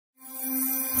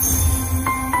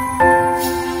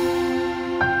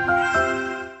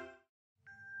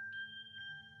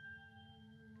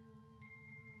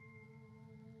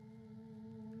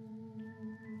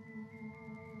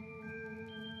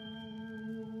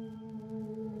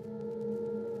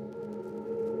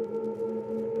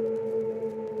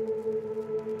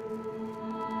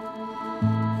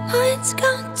mind's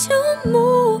got to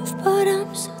move, but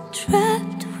I'm so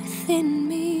trapped within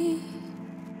me.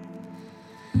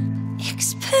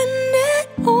 Expended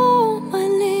all my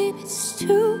limits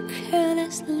too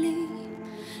carelessly.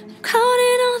 I'm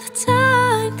counting all the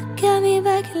time to get me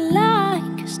back in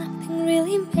line, 'cause nothing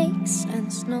really makes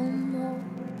sense no more.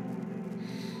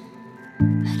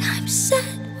 But I'm set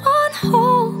on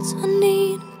hold, so I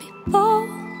needn't be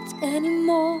bold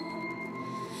anymore.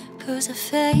 'Cause a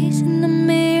face in the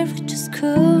mirror just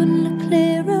couldn't look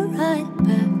clearer right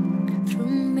back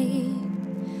through me.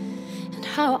 And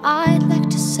how I'd like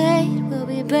to say it will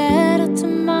be better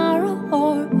tomorrow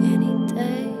or any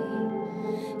day.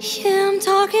 Yeah, I'm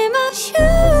talking about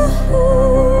you,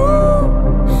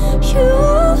 you,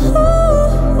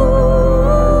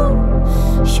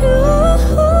 you,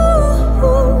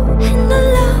 and the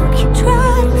luck you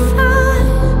try to find.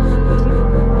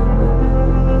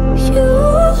 You,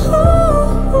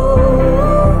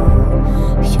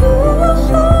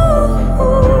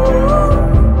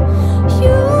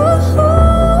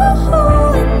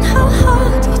 and how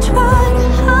hard you try to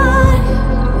hide.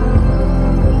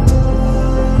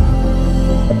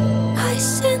 I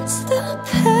sense the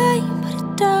pain, but it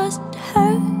doesn't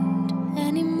hurt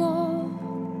anymore.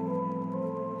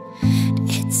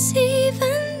 It's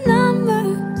even number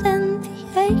than the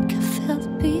ache I felt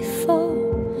before.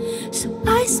 So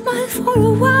I smile for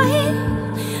a while,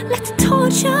 let the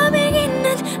torture begin,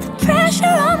 and the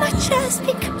pressure on my chest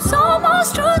becomes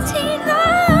almost routine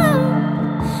now.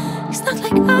 It's not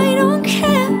like I don't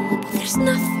care, but there's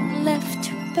nothing left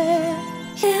to bear.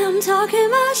 Yeah, I'm talking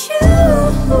about you,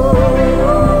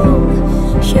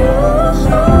 you.